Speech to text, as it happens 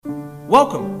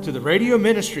Welcome to the radio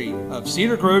ministry of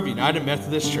Cedar Grove United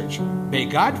Methodist Church. May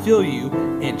God fill you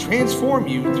and transform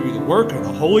you through the work of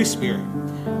the Holy Spirit.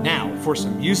 Now for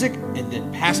some music and then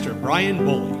Pastor Brian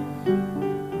Bully.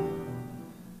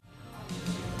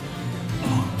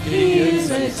 He is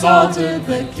exalted,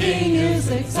 the King is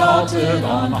exalted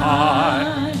on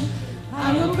high.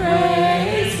 I will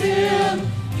praise him.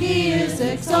 He is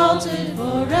exalted,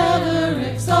 forever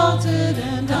exalted,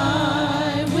 and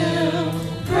I will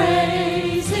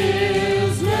praise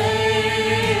his name.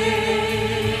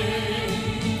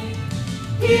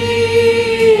 He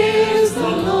is the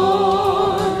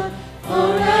Lord,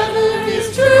 forever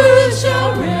his truth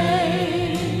shall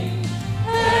reign.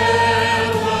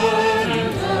 Heaven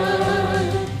and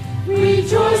earth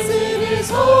rejoice in his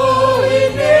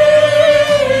holy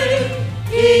name.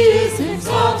 He is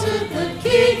exalted, the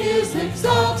King is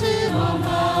exalted on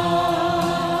high.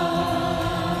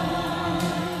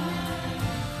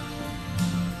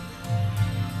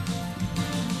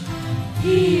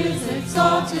 He is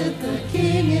exalted, the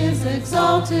King is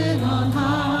exalted on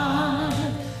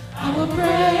high. I will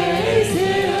praise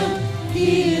him.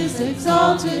 He is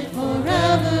exalted,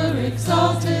 forever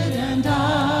exalted, and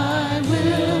I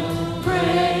will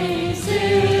praise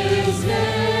his name.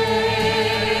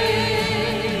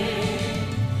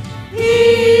 He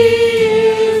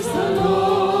is the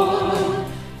Lord,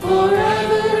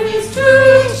 forever his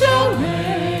truth shall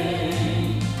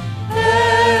reign.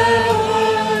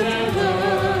 Heaven and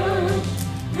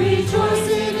earth rejoice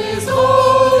in his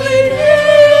holy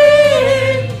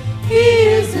name. He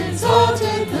is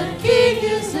exalted, the King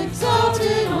is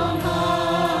exalted on high.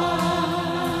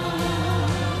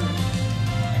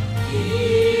 He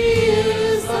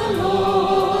is the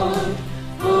Lord,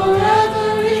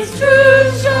 forever his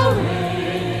truth shall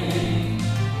reign.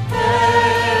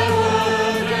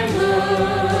 Heaven and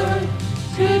earth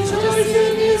rejoice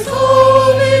in his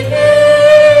holy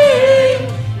name.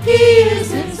 He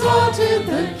is exalted,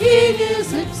 the King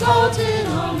is exalted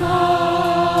on high.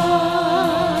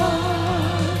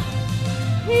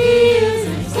 He is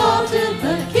exalted,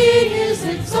 the King is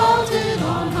exalted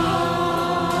on high.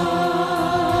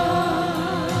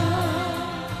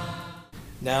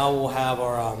 Now we'll have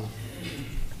our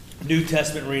New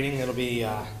Testament reading. It'll be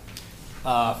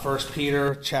 1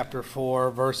 Peter chapter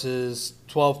 4, verses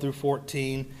 12 through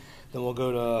 14. Then we'll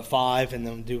go to 5, and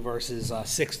then we'll do verses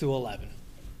 6 through 11.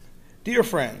 Dear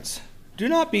friends, do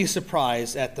not be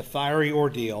surprised at the fiery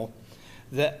ordeal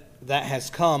that has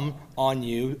come on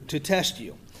you to test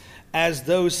you, as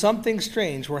though something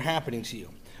strange were happening to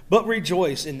you. But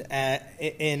rejoice in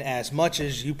as much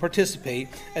as you participate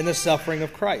in the suffering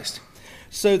of Christ,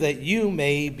 so that you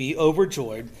may be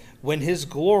overjoyed when his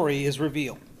glory is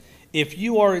revealed. If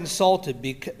you are insulted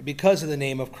because of the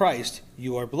name of Christ,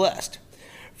 you are blessed,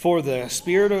 for the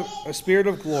spirit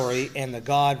of glory and the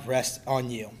God rests on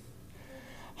you.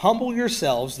 Humble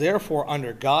yourselves, therefore,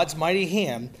 under God's mighty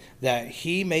hand, that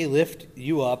he may lift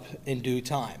you up in due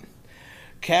time.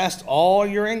 Cast all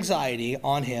your anxiety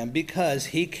on him, because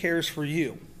he cares for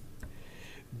you.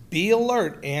 Be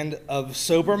alert and of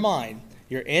sober mind.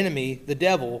 Your enemy, the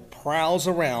devil, prowls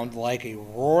around like a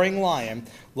roaring lion,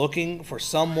 looking for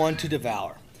someone to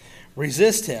devour.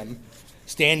 Resist him,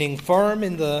 standing firm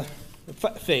in the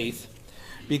faith,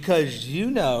 because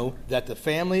you know that the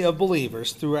family of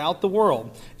believers throughout the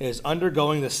world is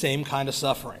undergoing the same kind of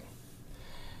suffering.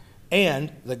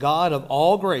 And the God of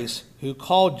all grace, who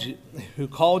called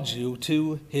you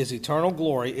to his eternal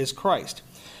glory, is Christ.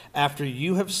 After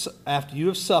you have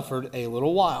suffered a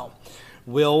little while,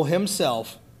 will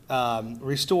himself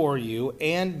restore you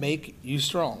and make you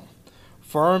strong,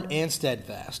 firm and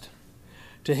steadfast.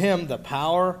 To him the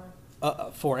power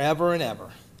forever and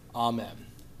ever. Amen.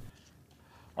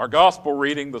 Our gospel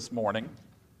reading this morning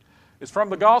is from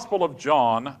the Gospel of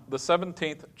John, the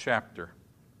 17th chapter.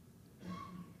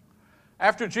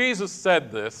 After Jesus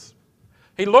said this,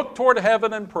 he looked toward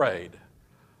heaven and prayed,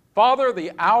 Father,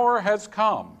 the hour has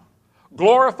come.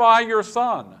 Glorify your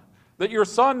Son, that your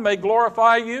Son may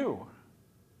glorify you.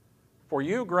 For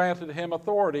you granted him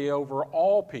authority over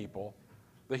all people,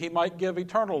 that he might give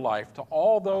eternal life to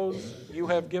all those you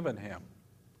have given him.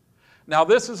 Now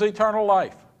this is eternal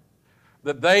life,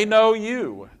 that they know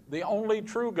you, the only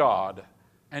true God,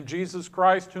 and Jesus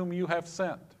Christ whom you have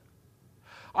sent.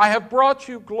 I have brought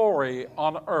you glory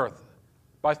on earth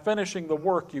by finishing the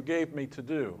work you gave me to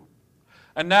do.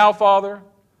 And now, Father,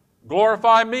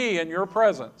 glorify me in your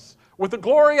presence with the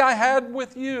glory I had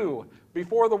with you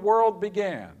before the world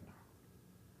began.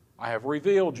 I have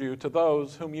revealed you to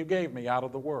those whom you gave me out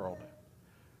of the world.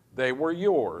 They were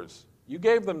yours. You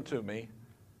gave them to me,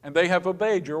 and they have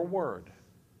obeyed your word.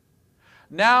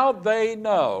 Now they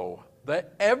know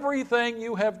that everything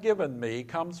you have given me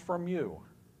comes from you.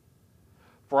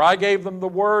 For I gave them the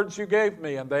words you gave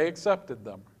me, and they accepted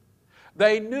them.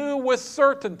 They knew with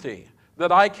certainty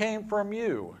that I came from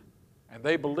you, and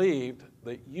they believed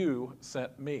that you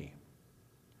sent me.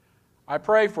 I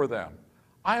pray for them.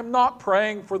 I am not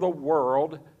praying for the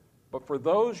world, but for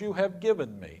those you have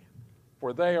given me,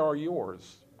 for they are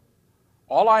yours.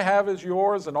 All I have is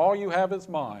yours, and all you have is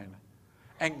mine.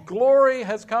 And glory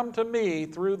has come to me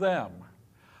through them.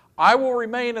 I will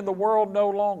remain in the world no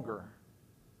longer,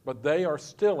 but they are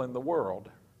still in the world.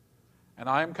 And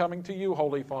I am coming to you,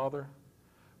 Holy Father.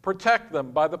 Protect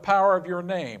them by the power of your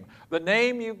name, the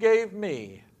name you gave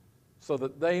me, so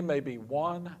that they may be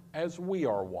one as we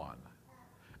are one.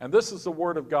 And this is the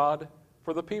word of God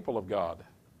for the people of God.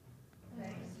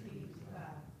 Thanks be to God.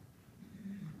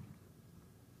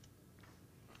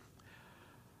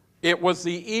 It was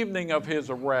the evening of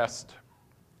his arrest.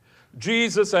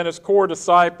 Jesus and his core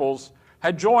disciples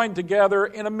had joined together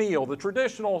in a meal, the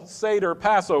traditional Seder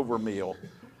Passover meal,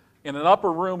 in an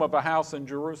upper room of a house in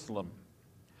Jerusalem.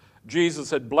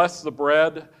 Jesus had blessed the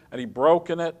bread, and he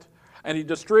broken it, and he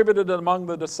distributed it among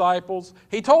the disciples.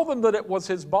 He told them that it was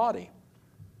his body.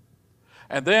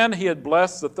 And then he had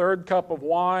blessed the third cup of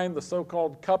wine, the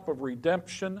so-called cup of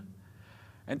redemption,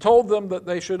 and told them that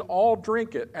they should all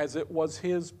drink it as it was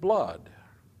his blood.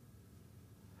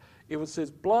 It was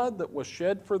his blood that was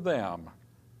shed for them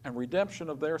and redemption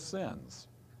of their sins.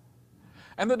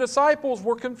 And the disciples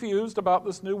were confused about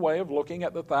this new way of looking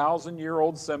at the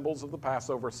 1,000-year-old symbols of the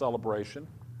Passover celebration.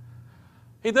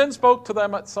 He then spoke to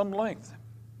them at some length.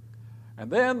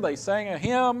 And then they sang a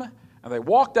hymn, and they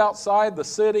walked outside the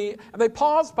city, and they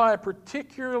paused by a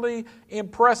particularly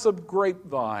impressive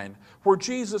grapevine where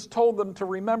Jesus told them to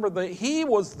remember that he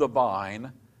was the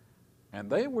vine, and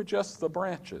they were just the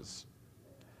branches.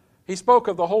 He spoke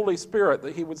of the Holy Spirit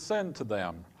that he would send to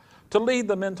them to lead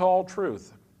them into all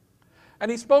truth. And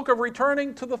he spoke of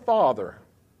returning to the Father.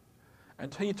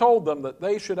 And he told them that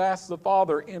they should ask the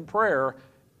Father in prayer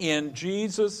in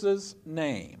Jesus'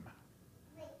 name.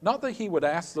 Not that he would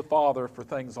ask the Father for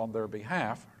things on their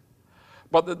behalf,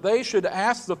 but that they should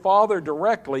ask the Father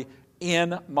directly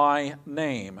in my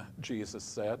name, Jesus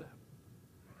said.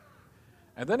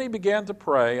 And then he began to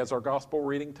pray, as our gospel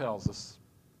reading tells us.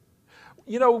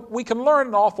 You know, we can learn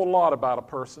an awful lot about a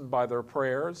person by their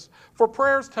prayers, for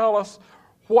prayers tell us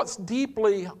what's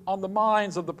deeply on the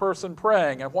minds of the person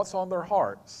praying and what's on their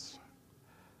hearts.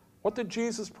 What did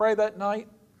Jesus pray that night?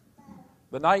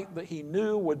 The night that he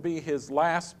knew would be his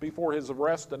last before his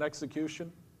arrest and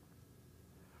execution?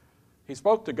 He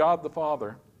spoke to God the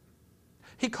Father.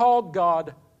 He called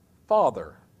God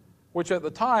Father, which at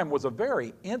the time was a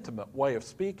very intimate way of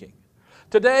speaking.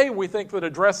 Today we think that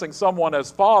addressing someone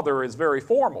as Father is very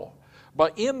formal,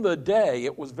 but in the day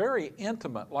it was very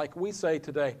intimate, like we say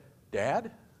today,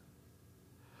 Dad?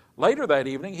 Later that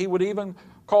evening, he would even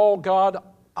call God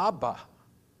Abba,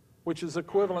 which is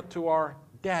equivalent to our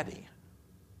Daddy.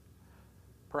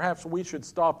 Perhaps we should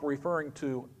stop referring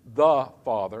to the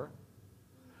Father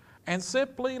and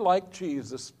simply, like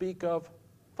Jesus, speak of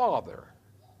Father,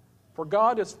 for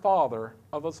God is Father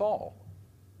of us all.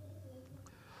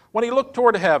 When he looked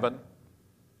toward heaven,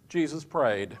 Jesus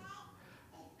prayed.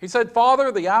 He said,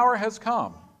 Father, the hour has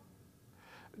come.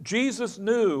 Jesus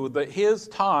knew that his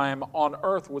time on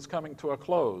earth was coming to a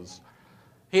close.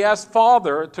 He asked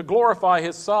Father to glorify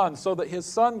his Son so that his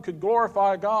Son could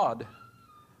glorify God.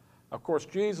 Of course,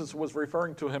 Jesus was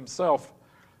referring to himself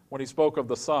when he spoke of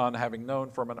the Son, having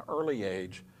known from an early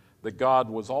age that God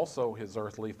was also his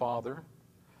earthly Father.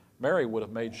 Mary would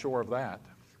have made sure of that.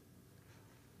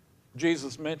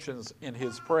 Jesus mentions in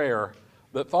his prayer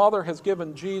that Father has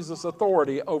given Jesus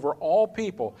authority over all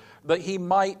people, that he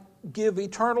might give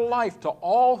eternal life to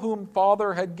all whom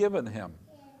Father had given him.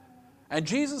 And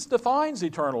Jesus defines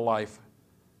eternal life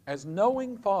as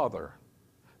knowing Father,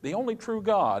 the only true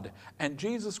God, and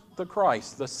Jesus the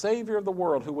Christ, the Savior of the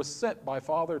world, who was sent by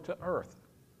Father to earth.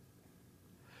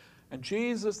 And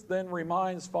Jesus then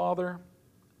reminds Father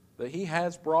that he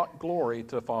has brought glory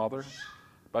to Father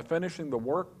by finishing the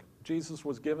work Jesus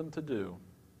was given to do.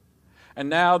 And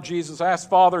now Jesus asked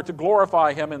Father to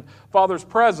glorify him in Father's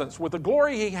presence with the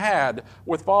glory he had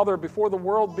with Father before the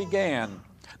world began.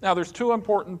 Now there's two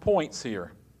important points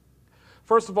here.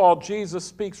 First of all, Jesus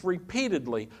speaks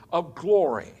repeatedly of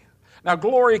glory. Now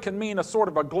glory can mean a sort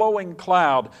of a glowing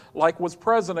cloud like was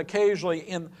present occasionally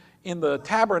in the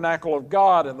tabernacle of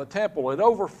God in the temple. It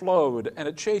overflowed and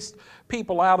it chased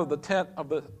people out of the tent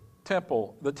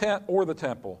or the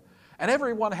temple. And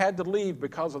everyone had to leave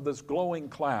because of this glowing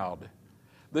cloud.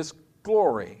 This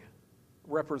glory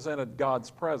represented God's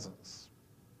presence.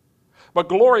 But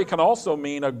glory can also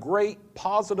mean a great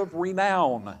positive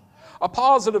renown, a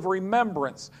positive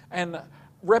remembrance and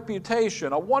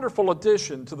reputation, a wonderful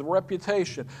addition to the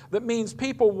reputation that means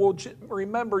people will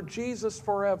remember Jesus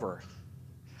forever.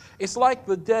 It's like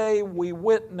the day we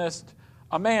witnessed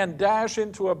a man dash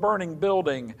into a burning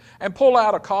building and pull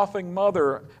out a coughing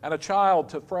mother and a child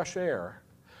to fresh air.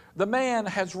 The man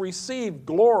has received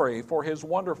glory for his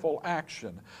wonderful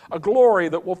action, a glory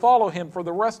that will follow him for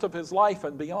the rest of his life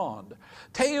and beyond.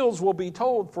 Tales will be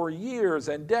told for years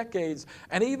and decades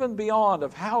and even beyond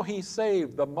of how he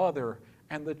saved the mother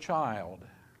and the child.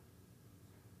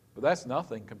 But that's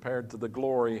nothing compared to the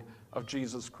glory of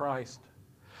Jesus Christ,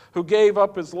 who gave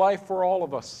up his life for all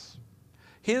of us.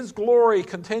 His glory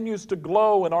continues to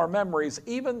glow in our memories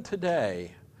even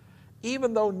today.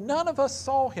 Even though none of us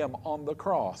saw him on the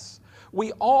cross,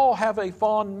 we all have a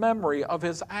fond memory of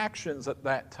his actions at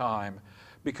that time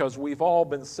because we've all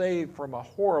been saved from a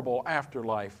horrible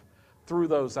afterlife through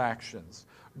those actions.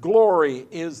 Glory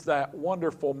is that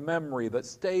wonderful memory that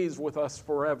stays with us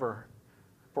forever,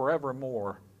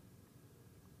 forevermore.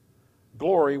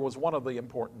 Glory was one of the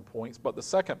important points, but the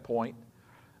second point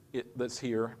that's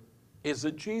here is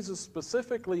that Jesus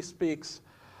specifically speaks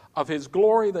of his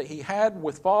glory that he had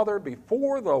with Father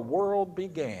before the world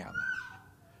began.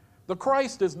 The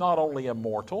Christ is not only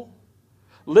immortal,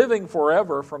 living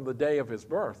forever from the day of his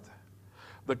birth.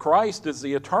 The Christ is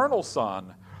the eternal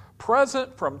Son,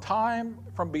 present from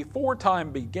before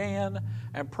time began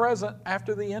and present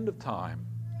after the end of time.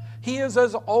 He is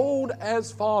as old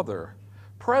as Father,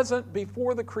 present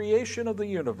before the creation of the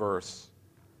universe,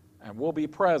 and will be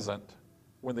present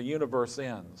when the universe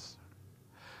ends.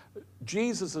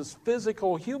 Jesus'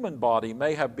 physical human body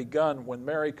may have begun when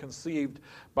Mary conceived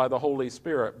by the Holy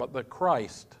Spirit, but the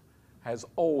Christ has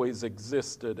always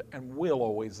existed and will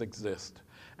always exist,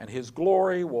 and his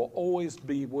glory will always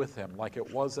be with him like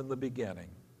it was in the beginning.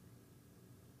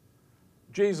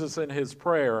 Jesus, in his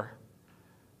prayer,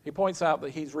 he points out that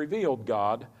he's revealed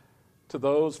God to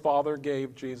those Father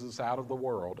gave Jesus out of the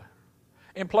world.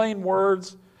 In plain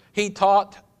words, he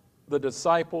taught the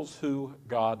disciples who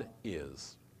God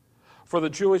is. For the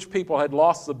Jewish people had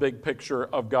lost the big picture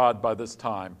of God by this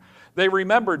time. They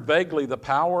remembered vaguely the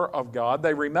power of God.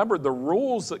 They remembered the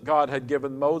rules that God had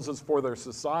given Moses for their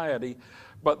society,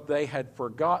 but they had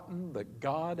forgotten that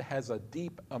God has a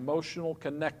deep emotional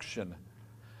connection,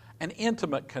 an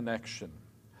intimate connection,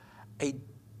 a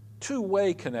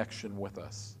two-way connection with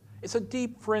us. It's a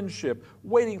deep friendship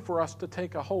waiting for us to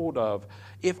take a hold of,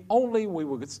 if only we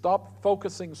would stop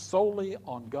focusing solely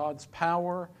on God's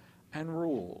power and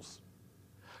rules.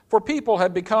 For people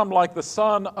had become like the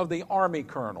son of the army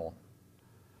colonel,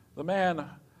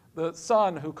 the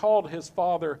son who called his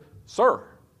father sir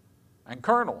and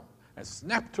colonel and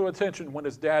snapped to attention when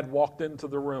his dad walked into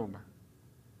the room.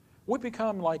 We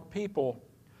become like people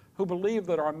who believe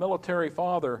that our military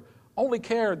father only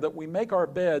cared that we make our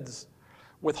beds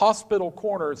with hospital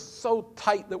corners so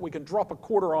tight that we can drop a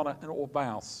quarter on it and it will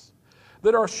bounce,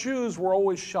 that our shoes were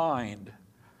always shined,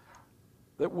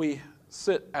 that we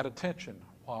sit at attention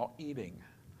while eating,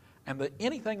 and that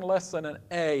anything less than an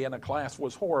A in a class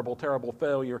was horrible, terrible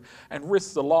failure and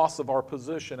risks the loss of our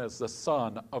position as the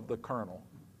son of the colonel.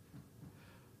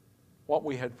 What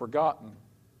we had forgotten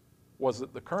was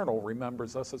that the colonel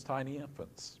remembers us as tiny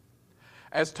infants,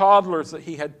 as toddlers that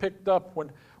he had picked up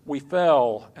when we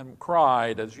fell and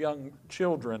cried, as young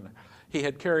children he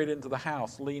had carried into the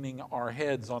house, leaning our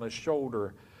heads on his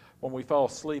shoulder when we fell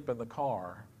asleep in the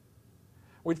car.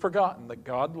 We'd forgotten that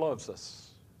God loves us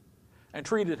and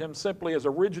treated him simply as a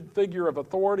rigid figure of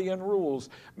authority and rules.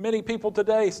 Many people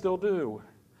today still do.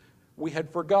 We had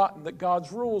forgotten that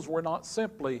God's rules were not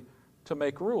simply to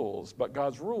make rules, but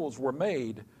God's rules were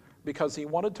made because he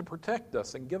wanted to protect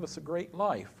us and give us a great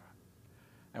life.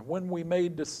 And when we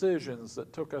made decisions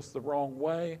that took us the wrong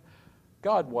way,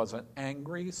 God wasn't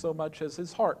angry so much as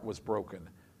his heart was broken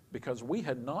because we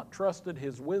had not trusted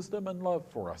his wisdom and love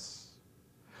for us.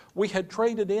 We had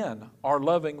traded in our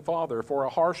loving Father for a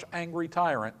harsh, angry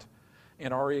tyrant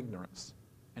in our ignorance.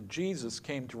 And Jesus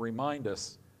came to remind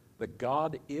us that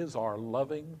God is our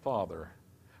loving Father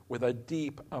with a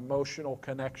deep emotional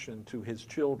connection to his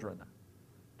children,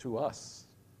 to us.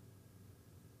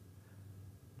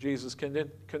 Jesus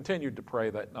continued to pray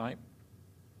that night.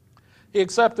 He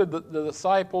accepted that the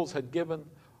disciples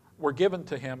were given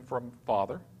to him from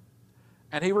Father,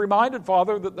 and he reminded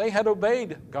Father that they had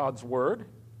obeyed God's word.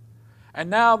 And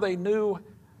now they knew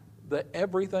that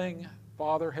everything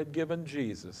Father had given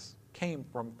Jesus came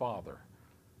from Father.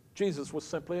 Jesus was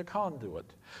simply a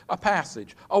conduit, a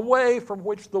passage, a way from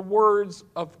which the words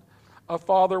of of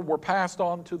Father were passed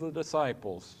on to the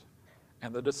disciples,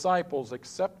 and the disciples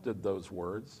accepted those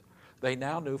words. They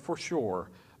now knew for sure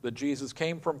that Jesus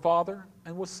came from Father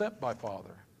and was sent by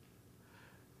Father.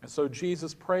 And so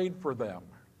Jesus prayed for them,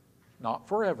 not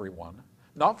for everyone,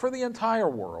 not for the entire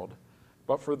world,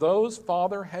 but for those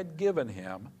Father had given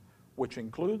him, which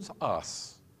includes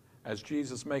us, as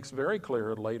Jesus makes very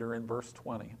clear later in verse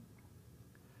 20.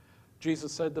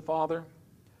 Jesus said to Father,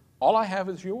 "All I have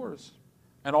is yours,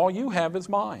 and all you have is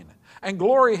mine, and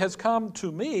glory has come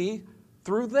to me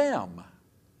through them."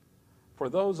 For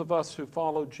those of us who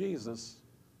follow Jesus,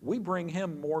 we bring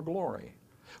him more glory.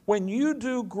 When you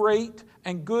do great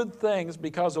and good things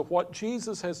because of what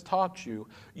Jesus has taught you,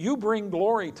 you bring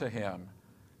glory to him,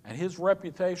 and his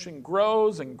reputation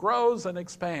grows and grows and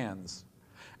expands.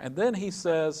 And then he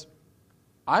says,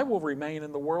 "I will remain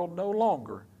in the world no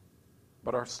longer,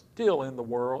 but they are still in the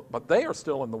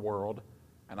world,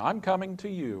 and I'm coming to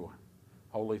you.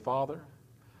 Holy Father,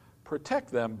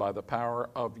 protect them by the power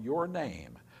of your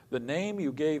name, the name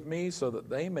you gave me, so that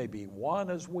they may be one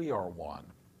as we are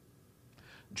one."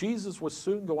 Jesus was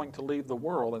soon going to leave the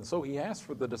world, and so he asked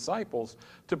for the disciples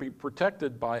to be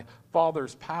protected by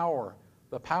Father's power,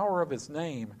 the power of his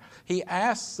name. He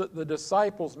asks that the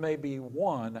disciples may be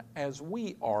one as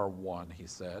we are one, he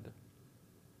said.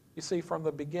 You see, from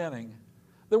the beginning,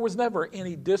 there was never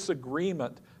any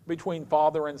disagreement between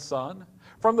Father and Son.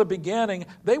 From the beginning,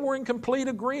 they were in complete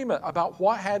agreement about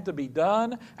what had to be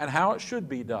done and how it should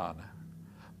be done.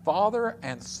 Father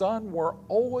and Son were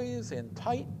always in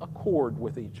tight accord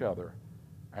with each other,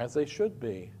 as they should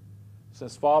be,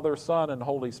 since Father, Son, and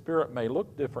Holy Spirit may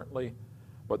look differently,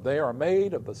 but they are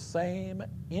made of the same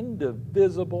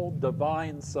indivisible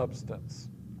divine substance.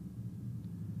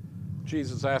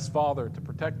 Jesus asked Father to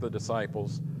protect the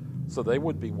disciples so they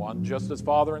would be one, just as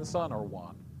Father and Son are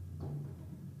one.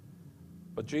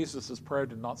 But Jesus' prayer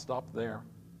did not stop there.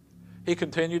 He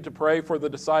continued to pray for the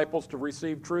disciples to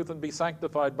receive truth and be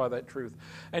sanctified by that truth.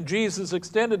 And Jesus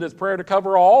extended his prayer to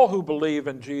cover all who believe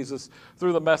in Jesus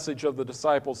through the message of the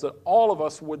disciples, that all of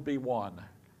us would be one.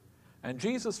 And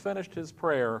Jesus finished his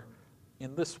prayer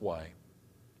in this way.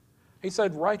 He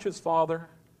said, "Righteous Father,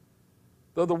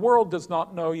 though the world does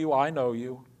not know you, I know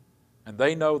you, and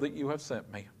they know that you have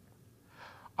sent me.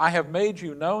 I have made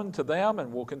you known to them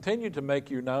and will continue to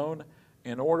make you known,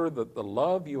 in order that the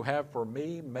love you have for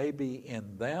me may be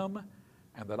in them,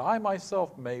 and that I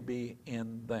myself may be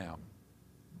in them."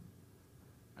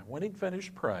 And when he'd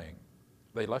finished praying,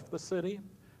 they left the city,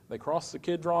 they crossed the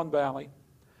Kidron Valley,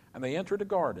 and they entered a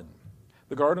garden,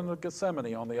 the Garden of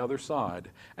Gethsemane on the other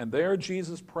side. And there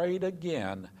Jesus prayed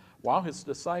again while his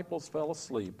disciples fell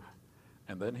asleep,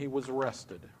 and then he was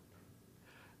arrested.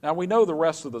 Now we know the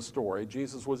rest of the story.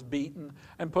 Jesus was beaten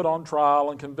and put on trial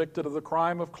and convicted of the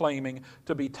crime of claiming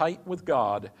to be tight with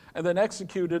God, and then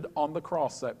executed on the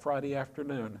cross that Friday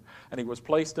afternoon. And he was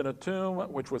placed in a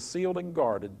tomb which was sealed and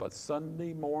guarded. But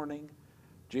Sunday morning,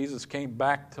 Jesus came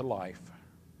back to life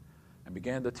and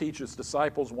began to teach his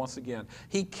disciples once again.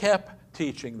 He kept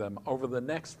teaching them over the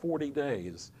next 40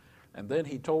 days. And then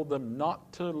he told them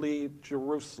not to leave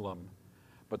Jerusalem,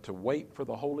 but to wait for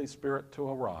the Holy Spirit to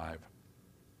arrive.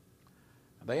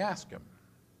 They asked him,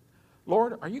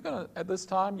 "Lord, are you going to, at this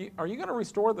time, are you going to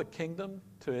restore the kingdom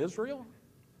to Israel?"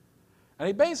 And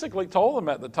he basically told them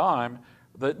at the time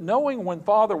that knowing when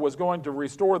Father was going to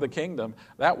restore the kingdom,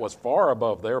 that was far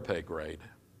above their pay grade.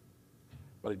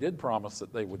 But he did promise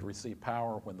that they would receive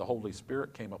power when the Holy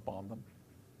Spirit came upon them.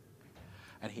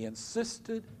 And he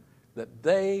insisted that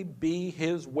they be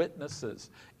his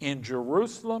witnesses in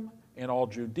Jerusalem, in all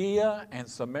Judea and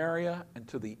Samaria, and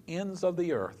to the ends of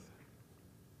the earth.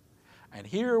 And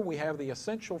here we have the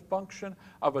essential function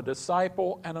of a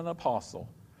disciple and an apostle,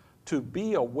 to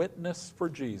be a witness for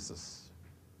Jesus.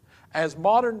 As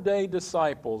modern-day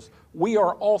disciples, we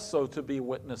are also to be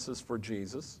witnesses for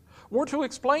Jesus. We're to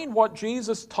explain what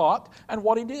Jesus taught and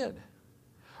what he did.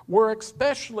 We're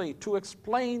especially to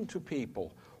explain to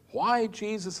people why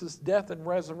Jesus' death and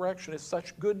resurrection is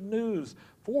such good news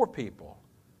for people,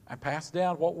 and pass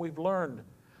down what we've learned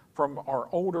from our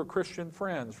older Christian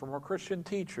friends, from our Christian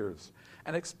teachers,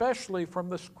 and especially from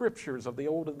the scriptures of the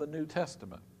Old and the New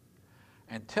Testament,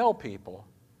 and tell people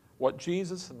what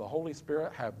Jesus and the Holy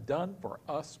Spirit have done for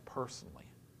us personally.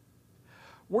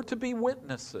 We're to be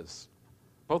witnesses,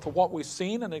 both of what we've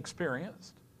seen and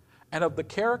experienced, and of the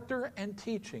character and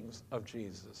teachings of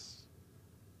Jesus.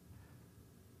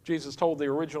 Jesus told the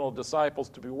original disciples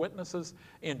to be witnesses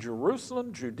in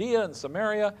Jerusalem, Judea, and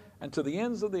Samaria, and to the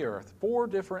ends of the earth. 4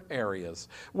 different areas.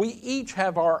 We each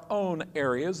have our own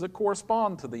areas that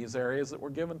correspond to these areas that were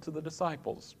given to the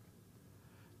disciples.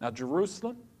 Now,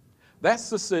 Jerusalem That's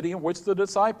the city in which the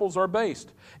disciples are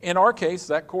based. In our case,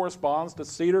 that corresponds to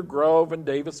Cedar Grove and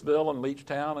Davisville and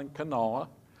Leechtown and Kanawha,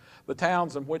 the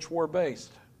towns in which we're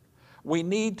based. We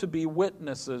need to be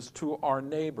witnesses to our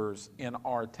neighbors in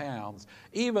our towns.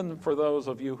 Even for those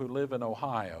of you who live in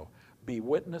Ohio, be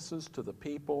witnesses to the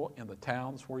people in the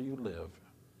towns where you live.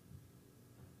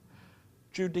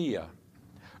 Judea.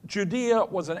 Judea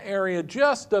was an area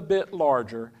just a bit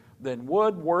larger than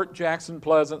Wood, Wirt, Jackson,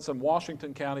 Pleasants, and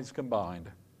Washington counties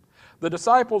combined. The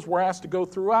disciples were asked to go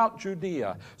throughout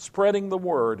Judea, spreading the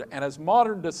word, and as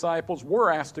modern disciples,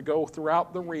 we're asked to go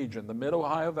throughout the region, the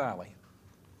Mid-Ohio Valley.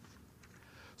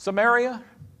 Samaria?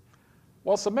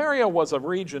 Well, Samaria was a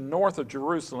region north of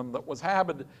Jerusalem that was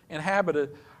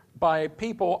inhabited by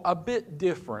people a bit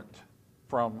different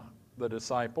from the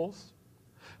disciples.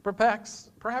 Perhaps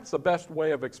the best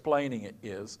way of explaining it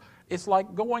is, it's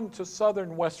like going to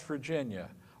southern West Virginia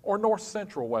or north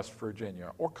central West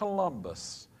Virginia or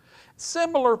Columbus.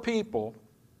 Similar people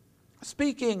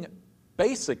speaking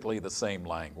basically the same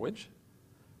language,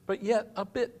 but yet a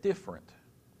bit different.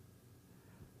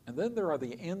 And then there are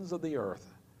the ends of the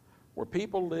earth where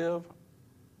people live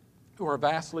who are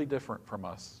vastly different from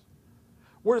us.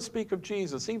 We're to speak of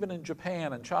Jesus even in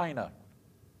Japan and China,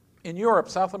 in Europe,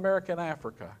 South America, and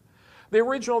Africa. The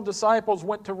original disciples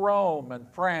went to Rome and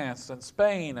France and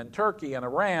Spain and Turkey and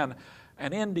Iran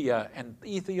and India and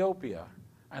Ethiopia.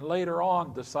 And later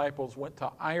on, disciples went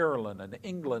to Ireland and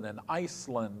England and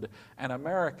Iceland and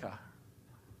America.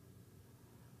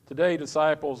 Today,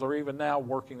 disciples are even now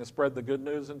working to spread the good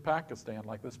news in Pakistan,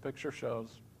 like this picture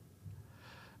shows.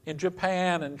 In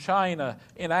Japan and China,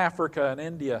 in Africa and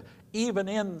India, even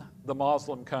in the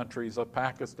Muslim countries of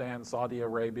Pakistan, Saudi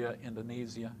Arabia,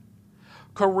 Indonesia.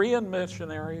 Korean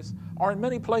missionaries are in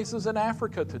many places in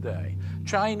Africa today.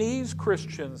 Chinese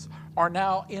Christians are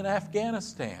now in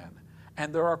Afghanistan.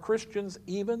 And there are Christians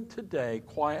even today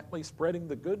quietly spreading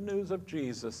the good news of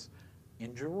Jesus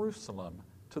in Jerusalem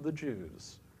to the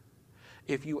Jews.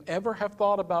 If you ever have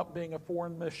thought about being a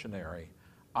foreign missionary,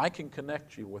 I can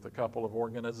connect you with a couple of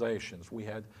organizations. We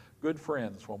had good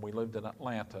friends when we lived in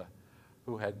Atlanta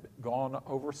who had gone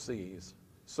overseas,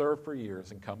 served for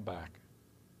years, and come back.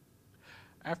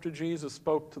 After Jesus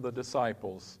spoke to the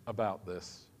disciples about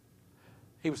this,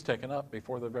 he was taken up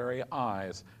before their very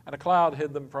eyes, and a cloud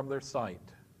hid them from their sight.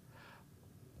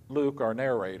 Luke, our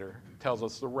narrator, tells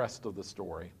us the rest of the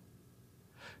story.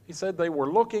 He said they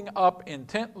were looking up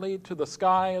intently to the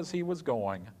sky as he was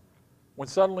going, when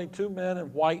suddenly 2 men in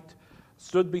white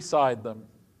stood beside them.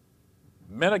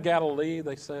 Men of Galilee,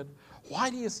 they said, why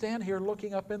do you stand here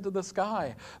looking up into the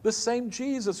sky? This same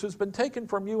Jesus who's been taken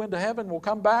from you into heaven will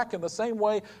come back in the same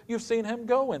way you've seen him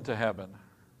go into heaven.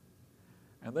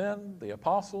 And then the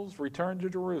apostles returned to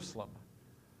Jerusalem.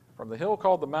 From the hill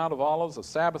called the Mount of Olives, a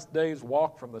Sabbath day's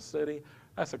walk from the city,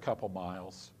 that's a couple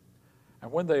miles.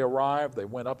 And when they arrived, they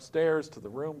went upstairs to the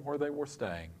room where they were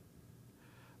staying.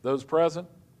 Those present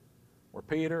were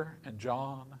Peter and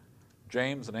John,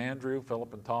 James and Andrew,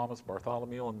 Philip and Thomas,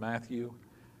 Bartholomew and Matthew,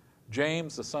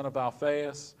 James the son of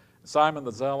Alphaeus, Simon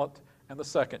the Zealot, and the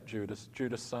second Judas,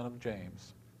 Judas son of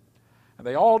James. And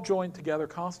they all joined together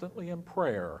constantly in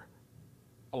prayer,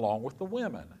 along with the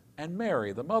women and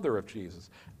Mary, the mother of Jesus,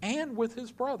 and with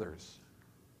his brothers.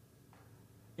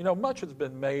 You know, much has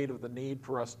been made of the need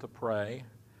for us to pray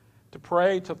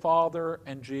to Father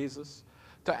and Jesus,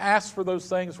 to ask for those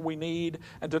things we need,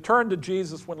 and to turn to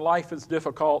Jesus when life is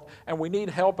difficult and we need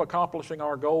help accomplishing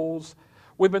our goals.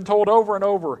 We've been told over and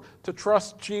over to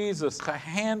trust Jesus to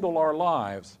handle our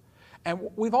lives. And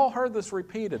we've all heard this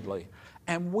repeatedly.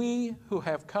 And we who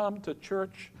have come to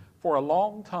church for a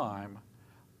long time,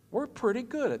 we're pretty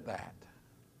good at that.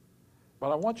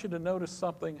 But I want you to notice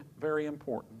something very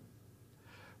important.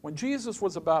 When Jesus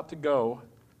was about to go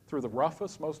through the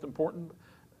roughest, most important,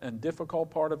 and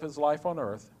difficult part of his life on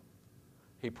earth,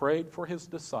 he prayed for his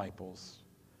disciples,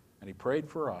 and he prayed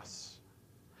for us.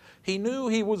 He knew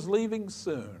he was leaving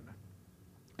soon,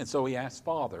 and so he asked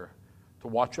Father to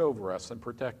watch over us and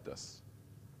protect us.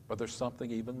 But there's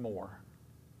something even more.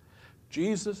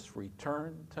 Jesus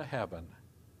returned to heaven.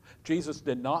 Jesus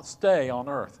did not stay on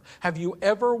earth. Have you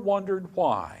ever wondered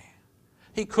why?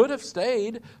 He could have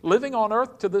stayed living on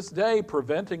earth to this day,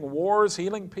 preventing wars,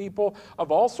 healing people of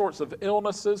all sorts of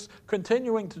illnesses,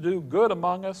 continuing to do good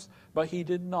among us, but he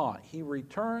did not. He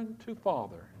returned to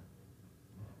Father.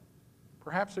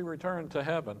 Perhaps he returned to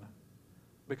heaven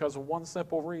because of one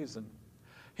simple reason.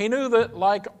 He knew that,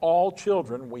 like all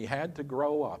children, we had to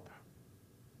grow up.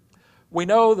 We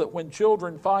know that when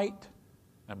children fight,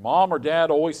 and mom or dad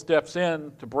always steps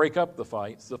in to break up the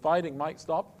fights, the fighting might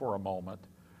stop for a moment,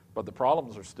 but the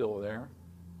problems are still there.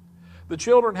 The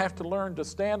children have to learn to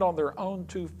stand on their own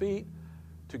 2 feet,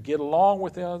 to get along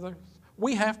with the others.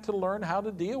 We have to learn how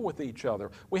to deal with each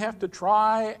other. We have to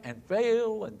try and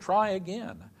fail and try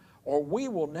again, or we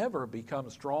will never become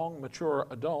strong, mature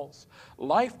adults.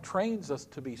 Life trains us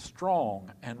to be strong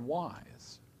and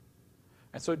wise.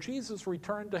 And so Jesus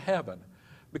returned to heaven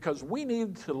because we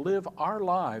needed to live our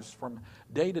lives from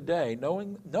day to day,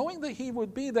 knowing that he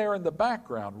would be there in the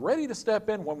background, ready to step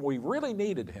in when we really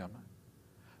needed him.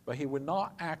 But he would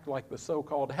not act like the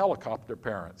so-called helicopter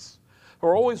parents who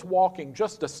are always walking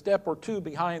just a step or two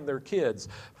behind their kids,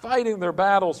 fighting their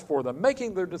battles for them,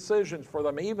 making their decisions for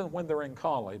them, even when they're in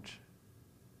college.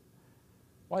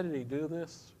 Why did he do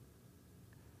this?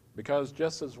 Because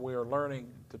just as we are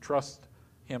learning to trust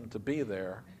him to be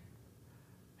there,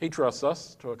 he trusts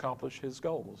us to accomplish his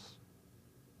goals.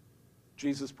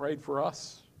 Jesus prayed for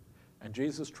us, and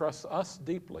Jesus trusts us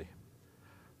deeply.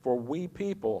 For we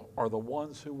people are the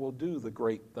ones who will do the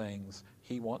great things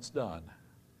he wants done.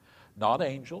 Not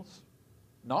angels,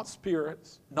 not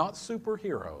spirits, not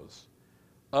superheroes.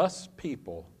 Us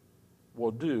people will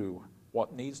do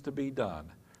what needs to be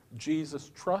done.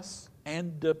 Jesus trusts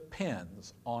and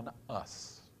depends on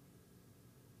us.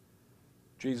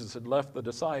 Jesus had left the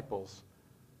disciples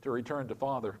to return to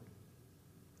Father.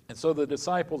 And so the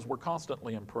disciples were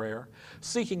constantly in prayer,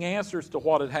 seeking answers to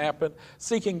what had happened,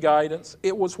 seeking guidance.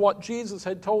 It was what Jesus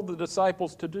had told the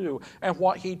disciples to do and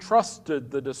what he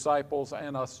trusted the disciples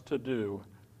and us to do.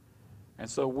 And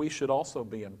so we should also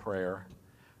be in prayer,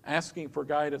 asking for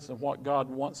guidance in what God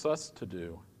wants us to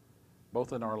do,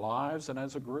 both in our lives and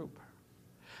as a group.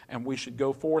 And we should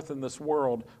go forth in this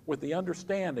world with the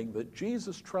understanding that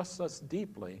Jesus trusts us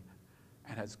deeply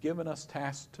and has given us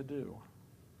tasks to do.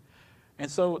 And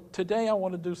so today I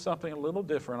want to do something a little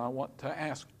different. I want to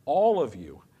ask all of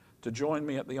you to join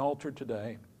me at the altar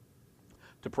today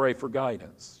to pray for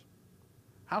guidance.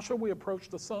 How shall we approach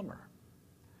the summer?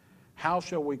 How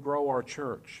shall we grow our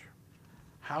church?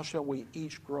 How shall we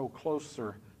each grow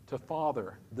closer to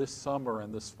Father this summer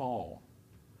and this fall?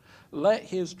 Let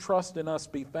his trust in us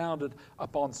be founded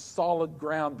upon solid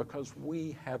ground because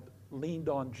we have leaned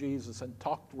on Jesus and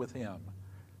talked with him.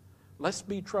 Let's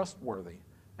be trustworthy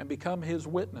and become his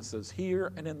witnesses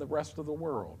here and in the rest of the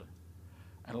world.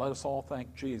 And let us all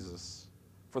thank Jesus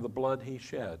for the blood he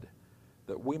shed,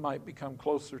 that we might become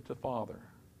closer to Father.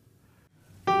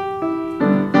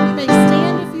 You may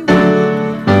stand if you will.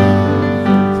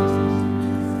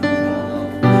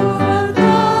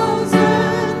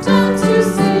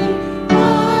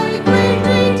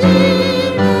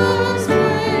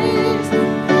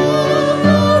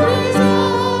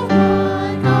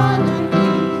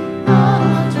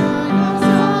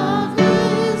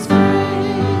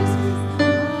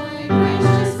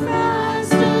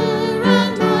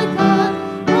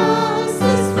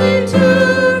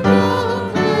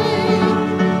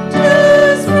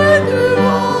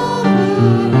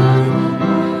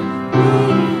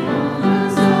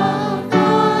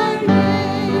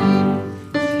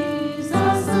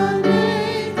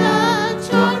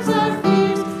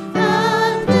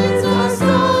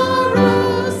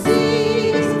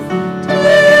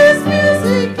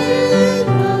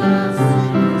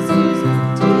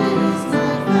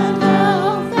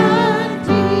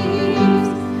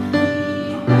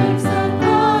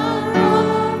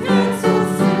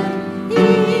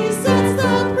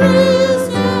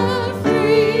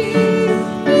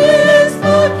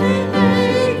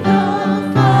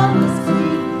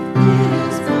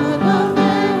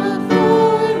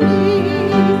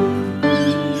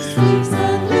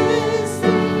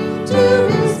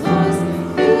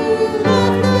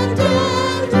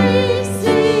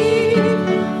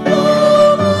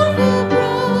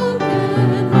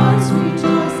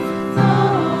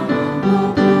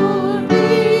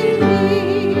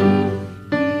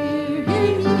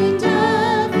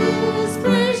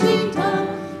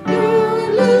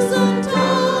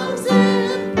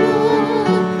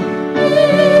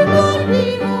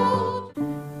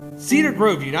 Cedar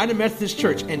Grove United Methodist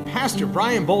Church and Pastor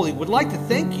Brian Boley would like to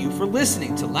thank you for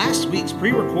listening to last week's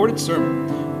pre-recorded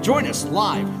sermon. Join us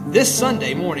live this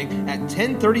Sunday morning at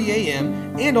 10:30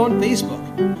 a.m. and on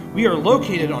Facebook. We are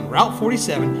located on Route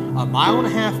 47, a mile and a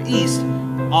half east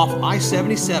off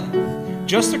I-77,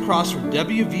 just across from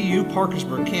WVU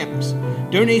Parkersburg campus.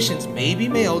 Donations may be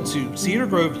mailed to Cedar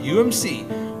Grove UMC,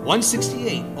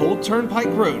 168 Old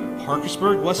Turnpike Road,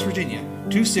 Parkersburg, West Virginia,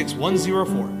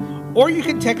 26104. Or you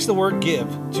can text the word GIVE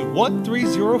to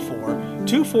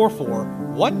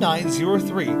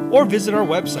 1304-244-1903 or visit our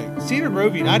website,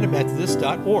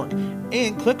 cedargroveunitedmethodist.org,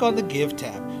 and click on the Give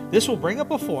tab. This will bring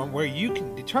up a form where you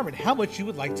can determine how much you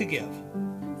would like to give.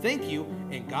 Thank you,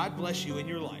 and God bless you in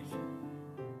your life.